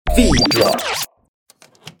Feed Drop.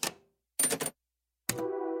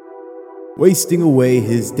 Wasting away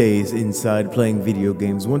his days inside playing video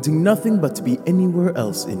games, wanting nothing but to be anywhere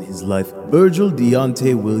else in his life, Virgil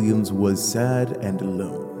Deontay Williams was sad and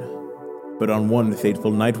alone. But on one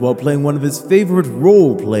fateful night, while playing one of his favorite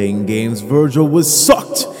role-playing games, Virgil was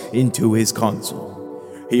sucked into his console.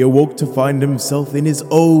 He awoke to find himself in his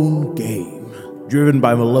own game. Driven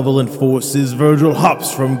by malevolent forces, Virgil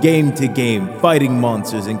hops from game to game, fighting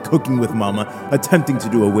monsters and cooking with Mama, attempting to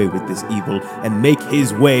do away with this evil and make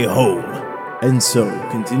his way home. And so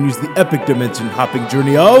continues the epic dimension-hopping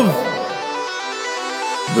journey of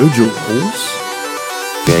Virgil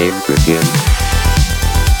Horse. Game begins.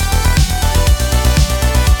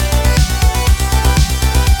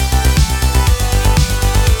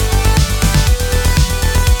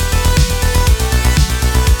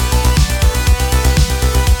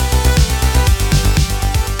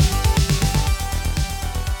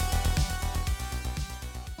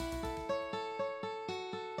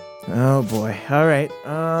 Oh boy. All right.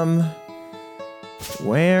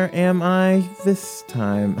 Where am I this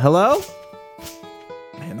time? Hello?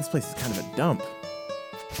 Man, this place is kind of a dump.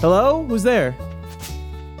 Hello? Who's there?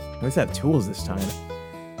 At least I have tools this time.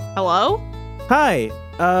 Hello? Hi.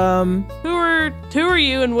 Who are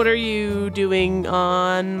you and what are you doing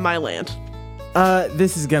on my land?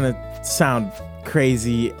 This is gonna sound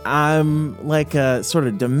crazy. I'm like a sort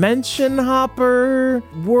of dimension hopper,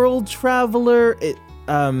 world traveler.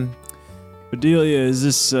 Bedelia, is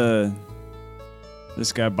this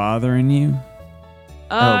guy bothering you?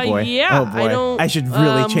 Oh boy. Yeah, oh boy. I should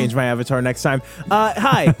really change my avatar next time.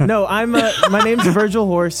 Hi. No, I'm my name's Virgil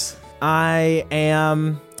Horse. I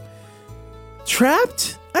am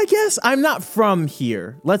trapped, I guess. I'm not from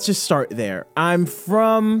here. Let's just start there. I'm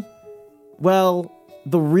from, well,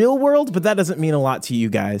 the real world, but that doesn't mean a lot to you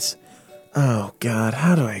guys. Oh god,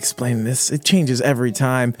 how do I explain this? It changes every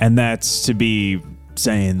time. And that's to be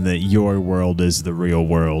saying that your world is the real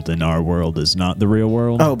world and our world is not the real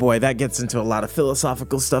world? Oh boy, that gets into a lot of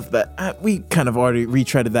philosophical stuff that we kind of already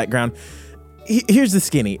retreaded that ground. Here's the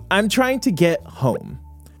skinny. I'm trying to get home.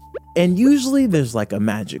 And usually there's like a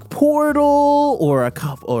magic portal or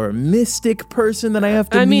a mystic person that I have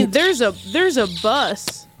to meet. I mean, there's a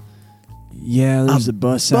bus. Yeah, there's a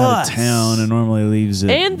bus out of town and normally leaves at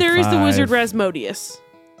And there is the 5. wizard Rasmodius.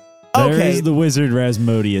 There's the wizard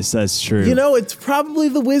Rasmodius, that's true. You know, it's probably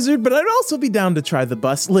the wizard, but I'd also be down to try the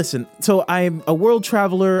bus. Listen, so I'm a world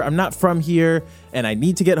traveler, I'm not from here, and I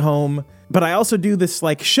need to get home, but I also do this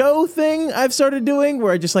like show thing I've started doing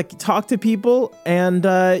where I just like talk to people, and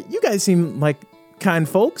you guys seem like kind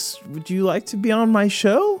folks. Would you like to be on my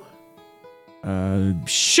show?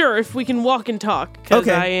 Sure, if we can walk and talk, because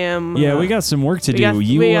Okay. I am... Yeah, we got some work to do.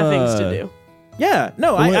 We got things to do. Yeah,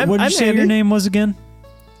 no, What did you say handy. your name was again?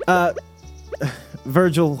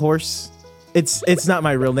 Virgil Horse. It's not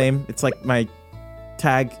my real name. It's like my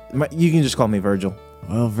tag. You can just call me Virgil.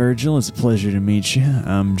 Well, Virgil, it's a pleasure to meet you.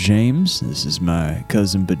 I'm James. This is my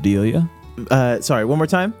cousin Bedelia. Sorry, one more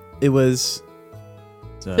time. It was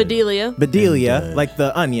Bedelia. Bedelia, And, like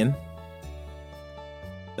the onion.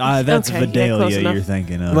 That's Okay, yeah, Vidalia close enough. you're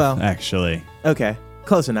thinking of, Well- actually. Okay,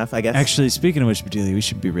 close enough, I guess. Actually, speaking of which, Bedelia, we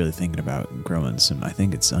should be really thinking about growing some, I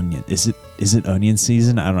think it's onion. Is it onion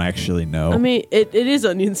season? I don't actually know. I mean, it is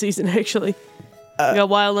onion season, actually. We got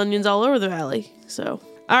wild onions all over the valley, so...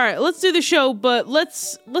 All right, let's do the show, but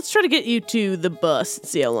let's try to get you to the bus and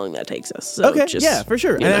see how long that takes us. So Okay, just, yeah, for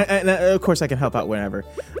sure. you know. And of course, I can help out whenever.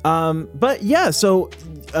 But yeah, so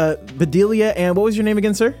Bedelia, and what was your name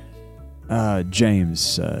again, sir? James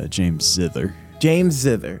Zither. James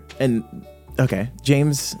Zither. And okay,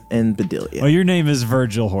 James and Bedelia. Well, your name is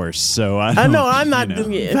Virgil Horse, so I don't, No, I'm not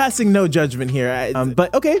Yeah. passing no judgment here.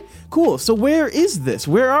 But okay, cool. So where is this?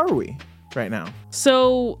 Where are we right now?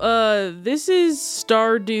 So, this is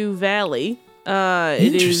Stardew Valley.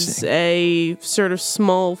 It is Interesting. a sort of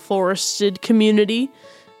small forested community.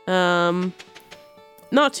 Not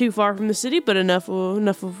too far from the city, but enough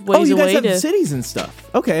of ways Oh, you guys away have to... cities and stuff.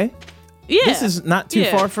 Okay. Yeah. This is not too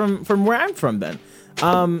Yeah. far from where I'm from then.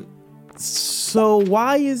 So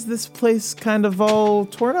why is this place kind of all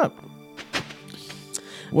torn up?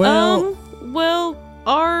 Well, Well,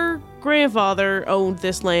 our grandfather owned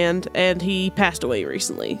this land, and he passed away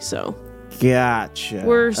recently, so Gotcha.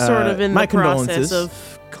 we're sort of in my the process condolences.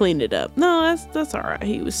 of cleaning it up. No, that's all right.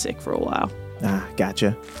 He was sick for a while.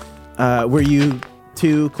 Gotcha. Were you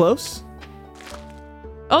too close?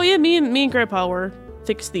 Oh yeah, me and Grandpa were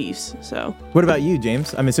thick as thieves. So What about you,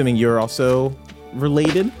 James? I'm assuming you're also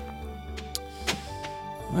related.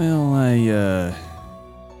 well,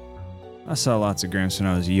 I saw lots of Gramps when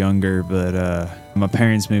I was younger, but My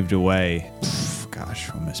parents moved away, gosh,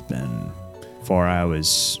 it must have been before I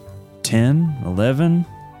was 10, 11.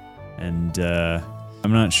 And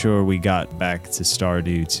I'm not sure we got back to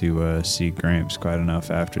Stardew to see Gramps quite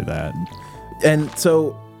enough after that. And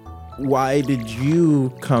so, why did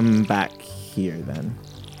you come back here then?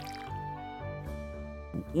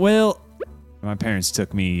 Well, my parents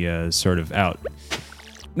took me sort of out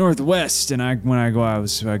northwest, and I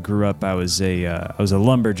grew up. I was a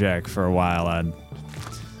lumberjack for a while. I'd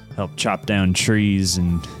help chop down trees,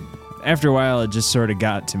 and after a while, it just sort of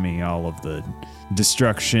got to me, all of the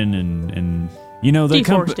destruction and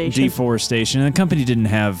the deforestation. And the company didn't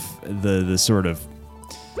have the sort of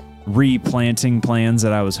replanting plans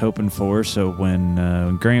that I was hoping for. So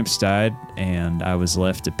when Gramps died and I was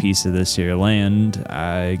left a piece of this here land,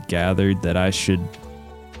 I gathered that I should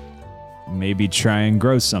maybe try and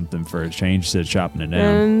grow something for a change instead of chopping it down.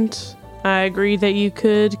 And I agree that you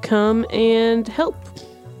could come and help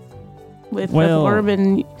with the farm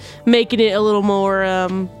and making it a little more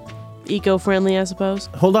eco-friendly, I suppose.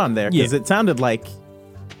 Hold on there, because it sounded like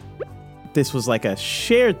this was like a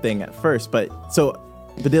shared thing at first. But so,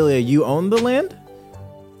 Bedelia, you own the land?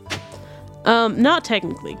 Not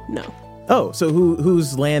technically, no. Oh, so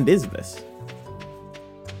whose land is this?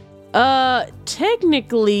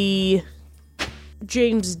 Technically,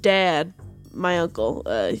 James' dad, my uncle,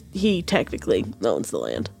 he technically owns the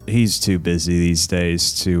land. He's too busy these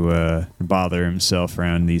days to bother himself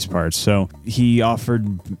around these parts. So he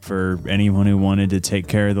offered for anyone who wanted to take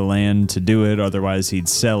care of the land to do it. Otherwise, he'd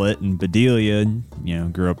sell it. And Bedelia,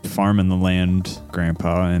 grew up farming the land,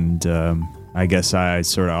 Grandpa. And I guess I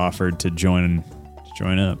sort of offered to join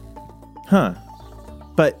up. Huh.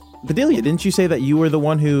 But Bedelia, didn't you say that you were the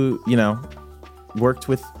one who, worked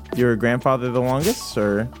with your grandfather the longest,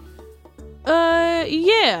 or?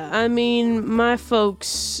 Yeah. I mean, my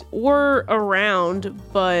folks were around,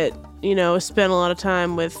 but, spent a lot of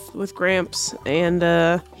time with Gramps, and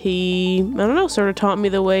he, I don't know, sort of taught me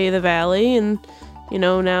the way of the valley, and,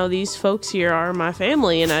 now these folks here are my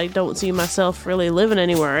family, and I don't see myself really living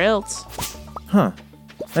anywhere else. Huh.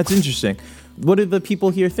 That's interesting. What do the people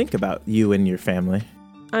here think about you and your family?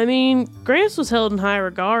 I mean, Gramps was held in high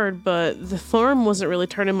regard, but the farm wasn't really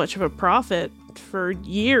turning much of a profit for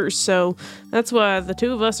years, so that's why the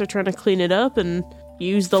two of us are trying to clean it up and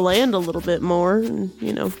use the land a little bit more. And,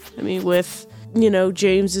 with,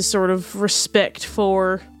 James's sort of respect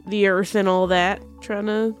for the earth and all that, trying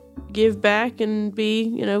to give back and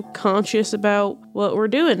be, conscious about what we're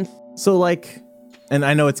doing. So, and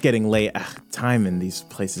I know it's getting late. Time in these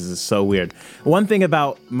places is so weird. One thing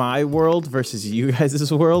about my world versus you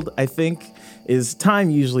guys' world, I think, is time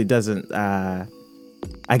usually doesn't,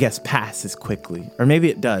 pass as quickly. Or maybe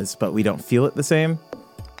it does, but we don't feel it the same.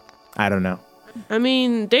 I don't know. I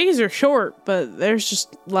mean, days are short, but there's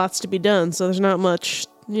just lots to be done, so there's not much,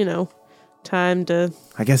 time to...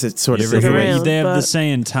 I guess it's sort of... sit around, they have the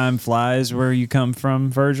saying, time flies where you come from,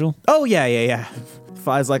 Virgil? Oh, yeah.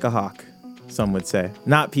 Flies like a hawk, some would say.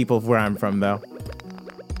 Not people where I'm from, though.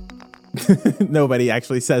 Nobody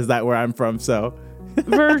actually says that where I'm from, so...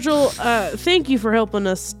 Virgil, thank you for helping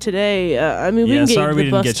us today. We can get you to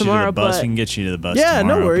the bus tomorrow, but... We can get you to the bus tomorrow.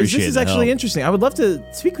 No worries. Appreciate this is actually interesting. I would love to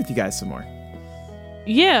speak with you guys some more.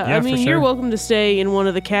 Yeah, for sure. You're welcome to stay in one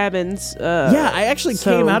of the cabins. I actually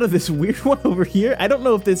came out of this weird one over here. I don't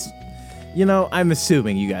know if this... I'm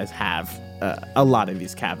assuming you guys have a lot of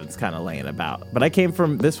these cabins kind of laying about. But I came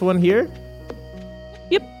from this one here.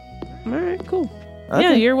 Yep. All right, cool. Okay.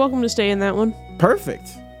 Yeah, you're welcome to stay in that one. Perfect.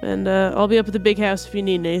 And I'll be up at the big house if you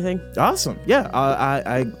need anything. Awesome. Yeah,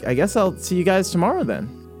 I guess I'll see you guys tomorrow then.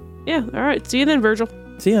 Yeah, all right. See you then, Virgil.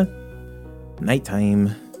 See ya.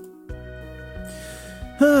 Nighttime.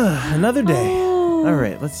 Another day. Oh. All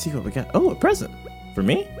right, let's see what we got. Oh, a present. For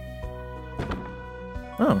me?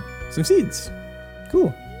 Oh, some seeds.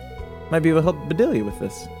 Cool. Might be able to help Bedelia with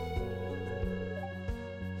this.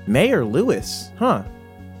 Mayor Lewis. Huh.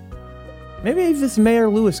 Maybe this Mayor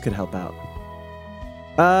Lewis could help out.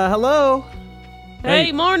 Hello?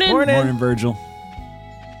 Hey, morning. Morning, Virgil.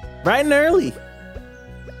 Bright and early.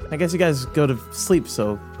 I guess you guys go to sleep,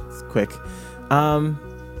 so it's quick.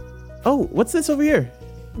 Oh, what's this over here?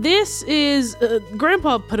 This is...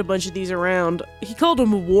 Grandpa put a bunch of these around. He called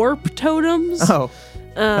them warp totems. Oh,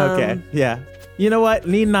 okay, yeah. You know what?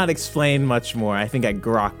 Need not explain much more. I think I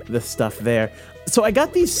grokked the stuff there. So I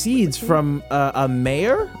got these seeds from a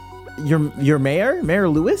mayor. Your mayor? Mayor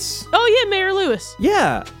Lewis? Oh, yeah, Mayor Lewis.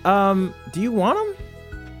 Yeah. Do you want them?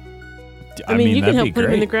 I mean you can help put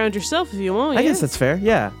them in the ground yourself if you want. I guess that's fair,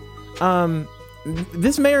 yeah.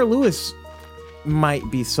 This Mayor Lewis might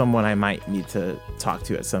be someone I might need to talk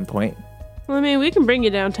to at some point. Well, I mean, we can bring you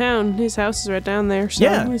downtown. His house is right down there. So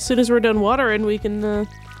Yeah. as soon as we're done watering, we can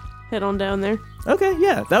head on down there. Okay,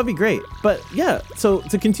 yeah, that would be great. But yeah, so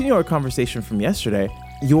to continue our conversation from yesterday,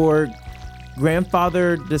 your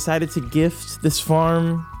grandfather decided to gift this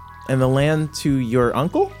farm and the land to your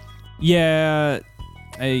uncle? Yeah.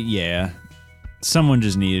 Yeah. Someone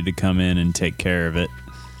just needed to come in and take care of it.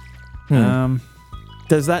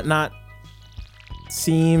 Does that not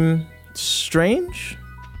seem strange?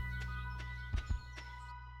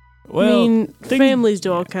 Well, I mean, families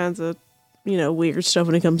do all kinds of, weird stuff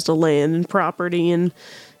when it comes to land and property and,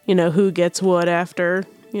 who gets what after,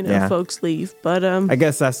 Yeah. folks leave. But I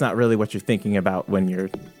guess that's not really what you're thinking about when you're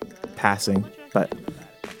passing, but...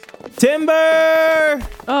 Timber!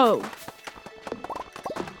 oh,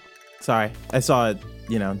 Sorry, I saw,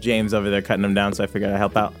 James over there cutting them down, so I figured I'd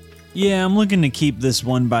help out. Yeah, I'm looking to keep this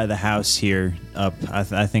one by the house here up.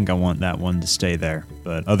 I think I want that one to stay there.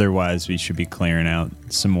 But otherwise, we should be clearing out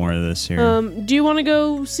some more of this here. do you want to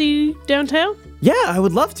go see downtown? Yeah, I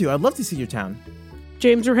would love to. I'd love to see your town.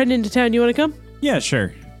 James, we're heading into town. You want to come? Yeah,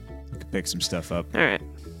 sure. I could pick some stuff up. All right.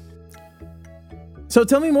 So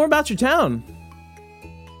tell me more about your town.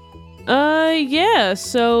 Yeah,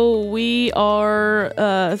 so we are,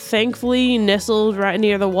 thankfully nestled right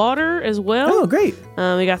near the water as well. Oh, great.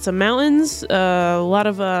 We got some mountains, a lot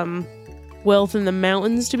of, wealth in the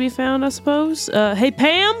mountains to be found, I suppose. Hey,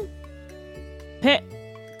 Pam?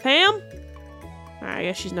 Pam? I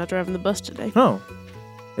guess she's not driving the bus today. Oh.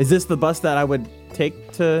 Is this the bus that I would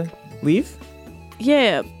take to leave?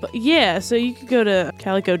 Yeah, so you could go to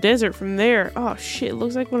Calico Desert from there. Oh, shit, it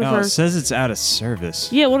looks like one of Oh, her... it says it's out of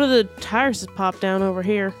service. Yeah, one of the tires has popped down over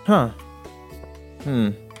here. Huh.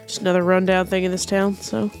 Just another rundown thing in this town,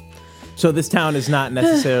 so... So this town is not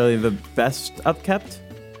necessarily the best upkept?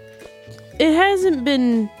 It hasn't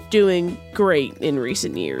been doing great in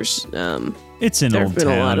recent years. It's an There've old been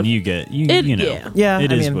a lot town. of- You know. yeah. Yeah,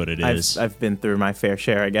 It I is mean, what it is. I've been through my fair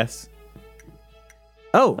share, I guess.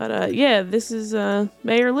 Oh, But, yeah, this is,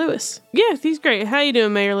 Mayor Lewis. Yeah, he's great. How you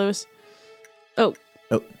doing, Mayor Lewis? Oh.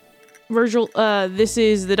 Virgil, this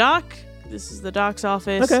is the doc. This is the doc's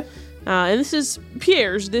office. okay. And this is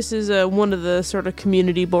Pierre's. This is one of the sort of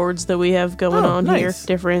community boards that we have going on here. Nice.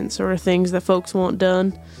 Different sort of things that folks want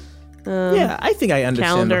done. Yeah, I think I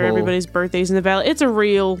understand Calendar, the whole... everybody's birthdays in the valley. It's a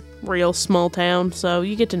real small town, so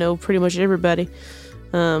you get to know pretty much everybody.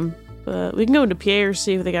 But we can go into Pierre's,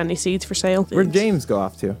 see if they got any seeds for sale. Where'd James go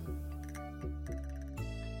off to?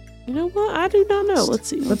 You know what? I do not know. Let's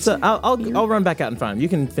see. Let's. I'll run back out and find him. You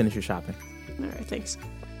can finish your shopping. All right, thanks.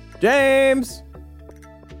 James.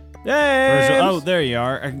 Virgil, oh, there you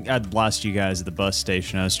are. I'd lost you guys at the bus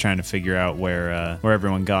station. I was trying to figure out where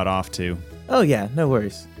everyone got off to. Oh yeah, no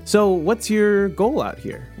worries. So, what's your goal out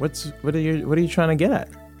here? What are you trying to get at?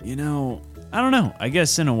 I don't know. I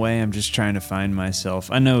guess in a way I'm just trying to find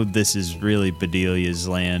myself. I know this is really Bedelia's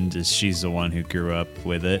land, as she's the one who grew up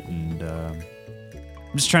with it, and I'm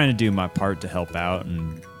just trying to do my part to help out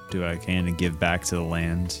and do what I can to give back to the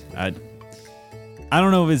land. I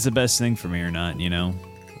don't know if it's the best thing for me or not,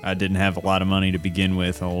 I didn't have a lot of money to begin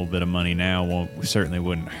with. A little bit of money now certainly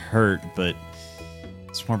wouldn't hurt, but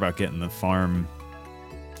it's more about getting the farm.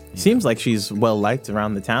 Seems like she's well liked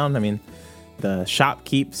around the town. I mean, the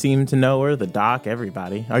shopkeep seemed to know her, the doc,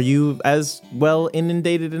 everybody. Are you as well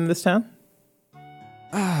inundated in this town?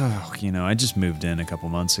 Oh, I just moved in a couple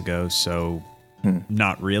months ago, so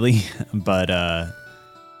not really. But I'm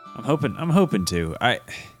hoping to. I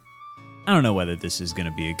don't know whether this is going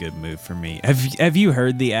to be a good move for me. Have you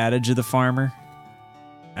heard the adage of the farmer?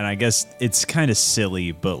 And I guess it's kind of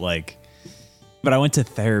silly, but I went to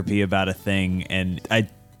therapy about a thing, and I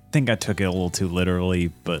think I took it a little too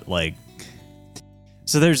literally, but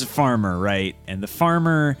so there's a farmer, right? And the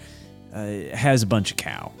farmer has a bunch of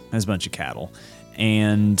cattle,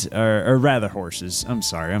 and or rather horses. I'm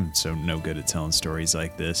sorry, I'm so no good at telling stories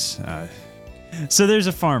like this. So there's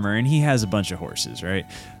a farmer, and he has a bunch of horses, right?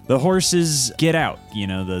 The horses get out,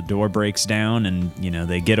 the door breaks down, and,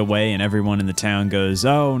 they get away, and everyone in the town goes,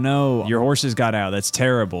 oh, no, your horses got out. That's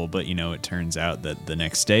terrible. But, it turns out that the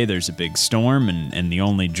next day there's a big storm, and the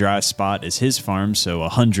only dry spot is his farm, so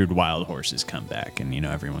 100 wild horses come back, and,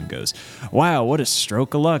 everyone goes, wow, what a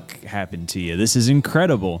stroke of luck happened to you. This is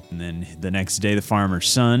incredible. And then the next day the farmer's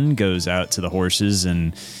son goes out to the horses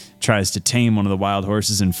and tries to tame one of the wild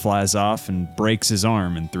horses and flies off and breaks his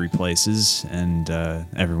arm in 3 places. And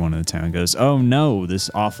everyone in the town goes, oh no,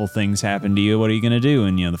 this awful thing's happened to you. What are you going to do?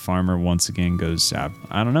 And, the farmer once again goes, I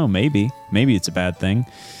don't know, maybe it's a bad thing.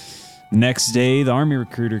 Next day, the army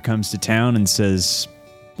recruiter comes to town and says,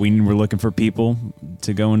 we were looking for people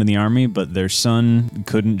to go into the army, but their son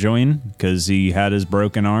couldn't join because he had his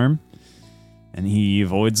broken arm, and he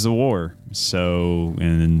avoids the war. So,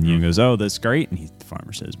 and then he goes, "Oh, that's great." And the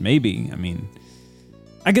farmer says, "Maybe." I mean,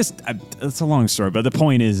 I guess it's a long story, but the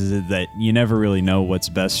point is that you never really know what's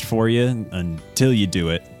best for you until you do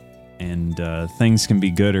it, and things can be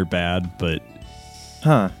good or bad. But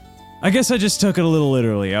I guess I just took it a little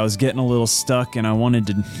literally. I was getting a little stuck, and I wanted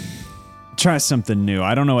to try something new.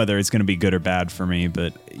 I don't know whether it's going to be good or bad for me,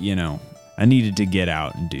 but, I needed to get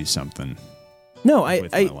out and do something. No, I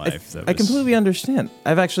completely understand.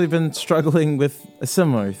 I've actually been struggling with a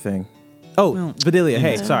similar thing. Oh, Bedelia,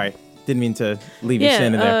 hey, sorry. Didn't mean to leave you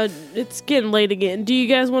standing there. It's getting late again. Do you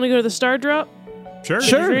guys want to go to the Star Drop? Sure.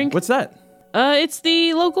 What's that? It's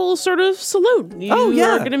the local sort of saloon. You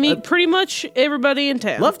are going to meet pretty much everybody in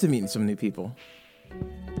town. Love to meet some new people.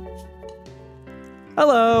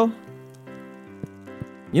 Hello.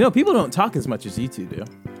 People don't talk as much as you two do.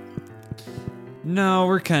 No,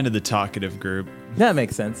 we're kind of the talkative group. That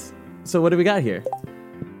makes sense. So what do we got here?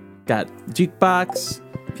 Got jukebox,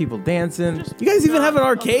 people dancing. You guys even have an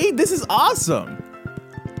arcade? This is awesome.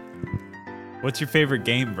 What's your favorite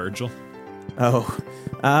game, Virgil? I've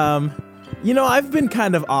been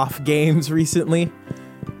kind of off games recently.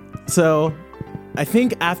 So I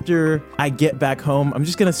think after I get back home, I'm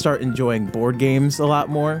just going to start enjoying board games a lot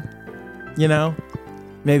more.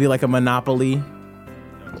 Maybe like a Monopoly.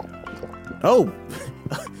 Oh,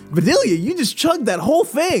 Bedelia, you just chugged that whole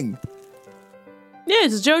thing. Yeah,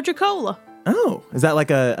 it's Joja Cola. Oh, is that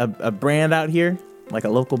like a brand out here? Like a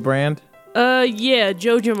local brand? Yeah,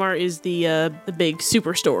 Joja Mart is the big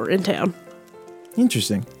superstore in town.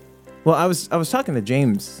 Interesting. Well, I was talking to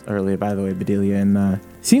James earlier, by the way, Bedelia, and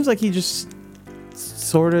seems like he just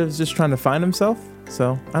sort of is just trying to find himself.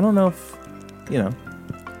 So I don't know if,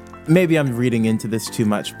 maybe I'm reading into this too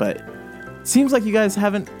much, but it seems like you guys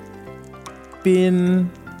haven't been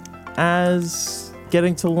as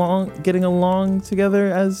getting along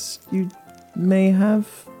together as you may have.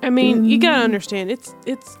 I mean, you gotta understand,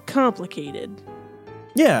 it's complicated.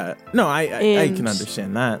 Yeah, no, I can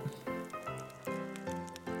understand that.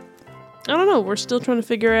 I don't know. We're still trying to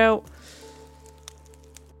figure out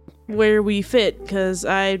where we fit, because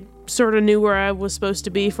I sort of knew where I was supposed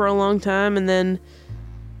to be for a long time, and then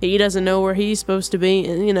he doesn't know where he's supposed to be.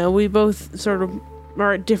 And, we both sort of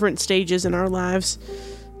are at different stages in our lives.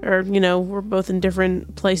 Or, we're both in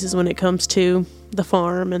different places when it comes to the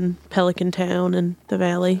farm and Pelican Town and the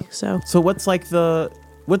valley. So what's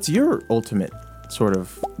your ultimate sort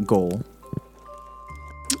of goal?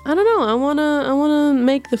 I don't know. I wanna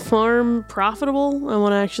make the farm profitable. I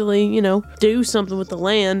wanna actually, do something with the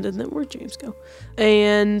land. And then where'd James go?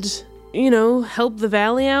 And, help the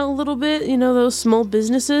valley out a little bit. Those small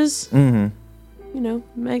businesses. Mm-hmm.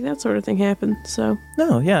 Make that sort of thing happen. So.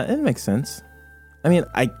 No, yeah, it makes sense. I mean,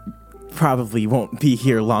 I probably won't be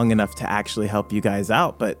here long enough to actually help you guys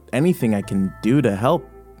out, but anything I can do to help,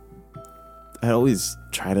 I always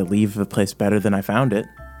try to leave the place better than I found it.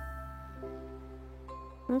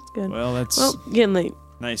 That's good. Well, getting late.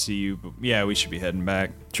 Nice of you, but yeah, we should be heading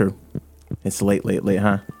back. True. It's late,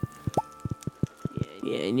 huh?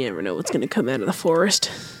 Yeah, you never know what's gonna come out of the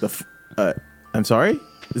forest. I'm sorry?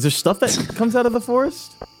 Is there stuff that comes out of the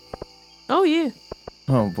forest? Oh, yeah.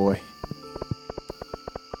 Oh, boy.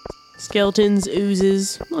 Skeletons,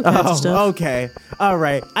 oozes, all kinds of stuff. Okay. All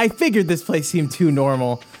right. I figured this place seemed too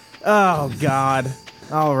normal. Oh, God.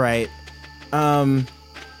 All right.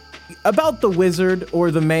 About the wizard or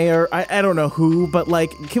the mayor, I don't know who, but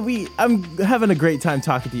I'm having a great time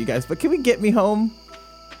talking to you guys, but can we get me home?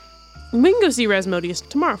 We can go see Rasmodius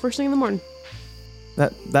tomorrow, first thing in the morning.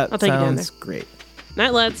 That I'll take you down sounds great.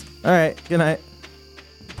 Night, lads. All right. Good night.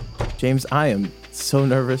 James, I am so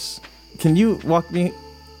nervous. Can you walk me?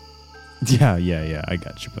 Yeah. I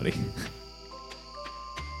got you, buddy.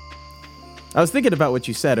 I was thinking about what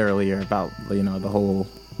you said earlier about, the whole,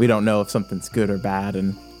 we don't know if something's good or bad,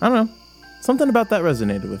 and I don't know. Something about that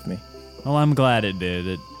resonated with me. Well, I'm glad it did.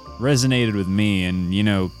 It resonated with me, and,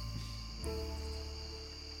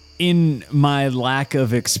 in my lack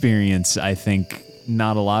of experience, I think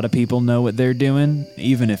not a lot of people know what they're doing,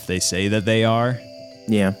 even if they say that they are.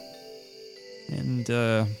 Yeah. And,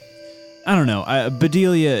 I don't know.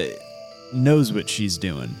 Bedelia knows what she's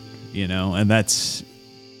doing, and that's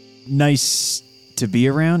nice to be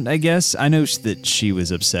around, I guess. I know that she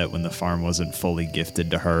was upset when the farm wasn't fully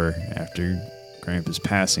gifted to her after Grandpa's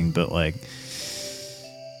passing, but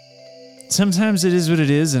sometimes it is what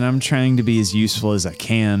it is, and I'm trying to be as useful as I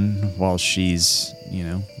can while she's,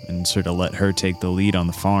 and sort of let her take the lead on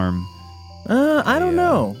the farm. I don't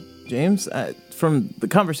know. James. From the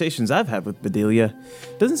conversations I've had with Bedelia,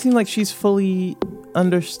 doesn't seem like she's fully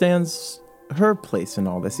understands her place in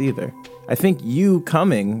all this either. I think you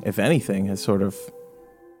coming, if anything, has sort of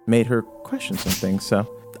made her question some things, so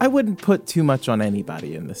I wouldn't put too much on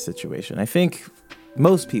anybody in this situation. I think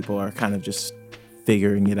most people are kind of just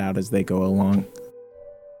figuring it out as they go along.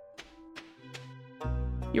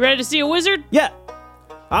 You ready to see a wizard? Yeah!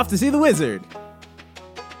 Off to see the wizard!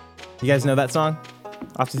 You guys know that song?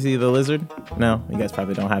 Off to see the lizard? No, you guys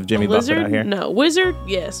probably don't have Jimmy Buffett out here. No. Wizard?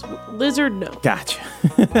 Yes. Lizard? No. Gotcha.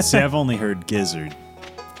 See, I've only heard gizzard.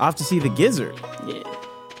 Off to see the gizzard. Yeah.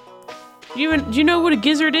 Do you know what a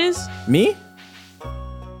gizzard is? Me?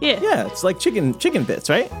 Yeah. Yeah, it's like chicken bits,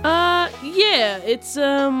 right? Yeah. It's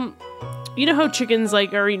you know how chickens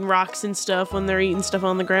like are eating rocks and stuff when they're eating stuff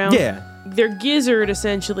on the ground? Yeah. Their gizzard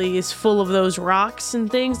essentially is full of those rocks and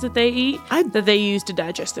things that they eat that they use to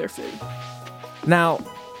digest their food. Now,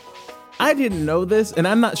 I didn't know this, and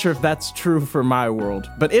I'm not sure if that's true for my world,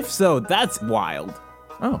 but if so, that's wild.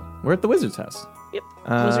 Oh, we're at the wizard's house. Yep.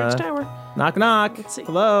 Wizard's Tower. Knock, knock. Let's see.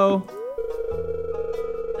 Hello.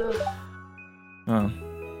 Ugh. Oh.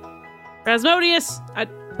 Rasmodius!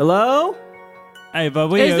 Hello? Hey, but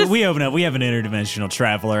we open up. We have an interdimensional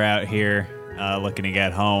traveler out here looking to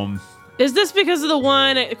get home. Is this because of the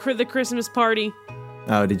wine at the Christmas party?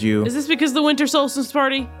 Oh, Is this because of the winter solstice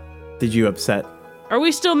party? Did you upset? Are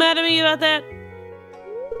we still mad at me about that?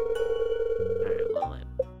 Alright, well, I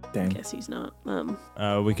Dang. guess he's not.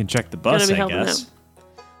 We can check the bus, Gonna be I helping guess. him.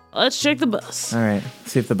 Let's check the bus. All right,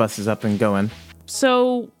 see if the bus is up and going.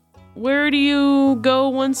 So, where do you go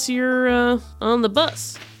once you're on the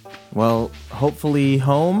bus? Well, hopefully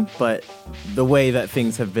home, but the way that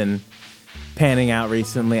things have been panning out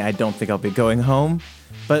recently, I don't think I'll be going home.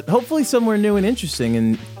 But hopefully somewhere new and interesting,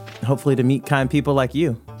 and hopefully to meet kind people like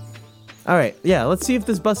you. All right, yeah, let's see if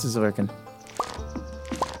this bus is working.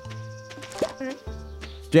 Alright.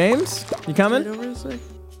 James, you coming? Right over this way.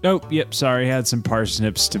 Oh, yep. Sorry, had some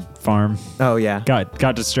parsnips to farm. Oh, yeah.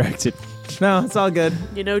 Got distracted. No, it's all good.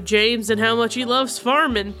 You know James and how much he loves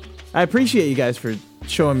farming. I appreciate you guys for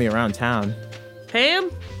showing me around town.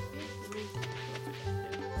 Pam?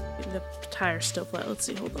 The tire's still flat. Let's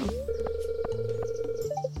see, hold on.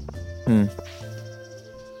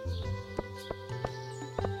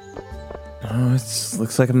 Oh, it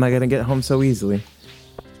looks like I'm not gonna get home so easily.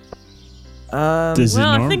 Does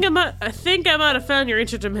Well, it I think I might have found your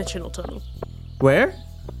interdimensional tunnel. Where?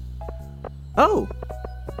 Oh,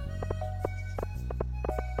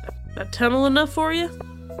 That tunnel enough for you?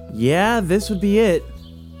 yeah, this would be it.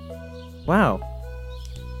 Wow.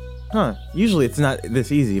 Huh, usually it's not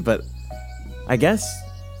this easy, but I guess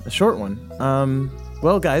a short one.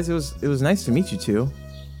 Well, guys, it was nice to meet you two.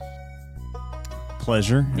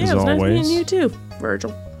 Pleasure, Yeah, as it was always. nice meeting you too,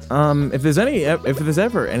 Virgil. If there's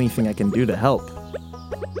ever anything I can do to help,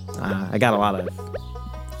 I got a lot of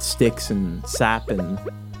sticks and sap and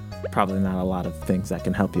probably not a lot of things that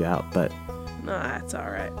can help you out, but Nah, that's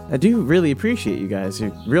alright. I do really appreciate you guys.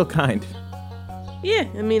 You're real kind. Yeah,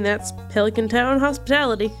 I mean, that's Pelican Town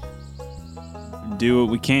hospitality. Do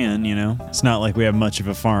what we can, you know. It's not like we have much of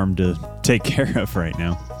a farm to take care of right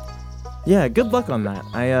now. Yeah, good luck on that.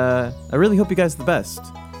 I really hope you guys the best.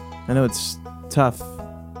 I know it's tough,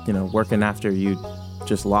 you know, working after you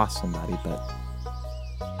just lost somebody, but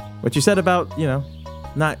what you said about, you know,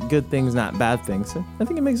 not good things, not bad things, I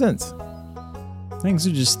think it makes sense. Things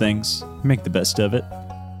are just things. Make the best of it.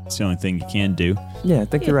 It's the only thing you can do. Yeah, I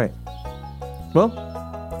think you're right. Well,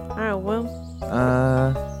 Alright, well,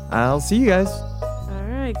 I'll see you guys.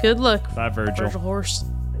 alright, good luck, Bye, Virgil. Virgil Horse.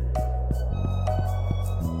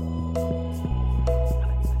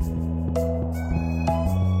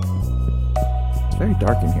 It's very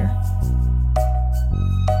dark in here.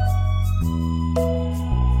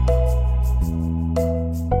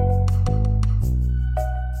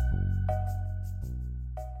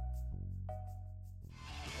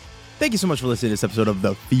 Thank you so much for listening to this episode of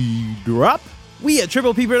The Feed Drop. We at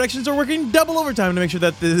Triple P Productions are working double overtime to make sure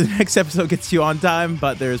that the next episode gets you on time,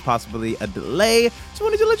 but there is possibly a delay. So I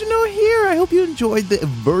wanted to let you know here, I hope you enjoyed the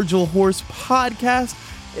Virgil Horse podcast.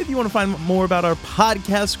 If you want to find more about our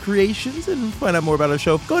podcast creations and find out more about our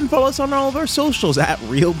show, go ahead and follow us on all of our socials at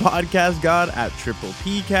Real Podcast God, at Triple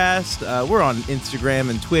P Cast. We're on Instagram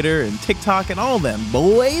and Twitter and TikTok and all of them,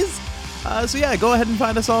 boys. So yeah, go ahead and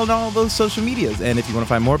find us all on all those social medias. And if you want to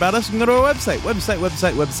find more about us, you can go to our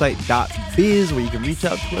website.biz, where you can reach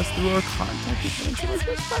out to us through our contact information and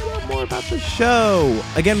just find out more about the show.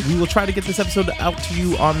 Again, we will try to get this episode out to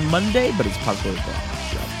you on Monday, but it's possible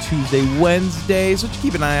that Tuesday, Wednesday. So just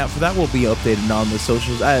keep an eye out for that. We'll be updated on the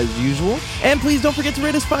socials as usual. And please don't forget to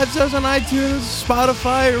rate us 5 stars on iTunes,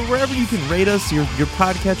 Spotify, or wherever you can rate us. Your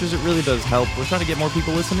podcatchers, it really does help. We're trying to get more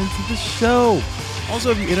people listening to the show.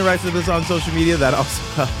 Also, if you interact with us on social media, that also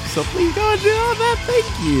helps. So please go and do all that. Thank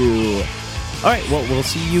you. All right, well, we'll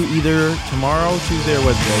see you either tomorrow, Tuesday, or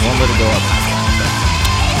Wednesday. Won't let it go up.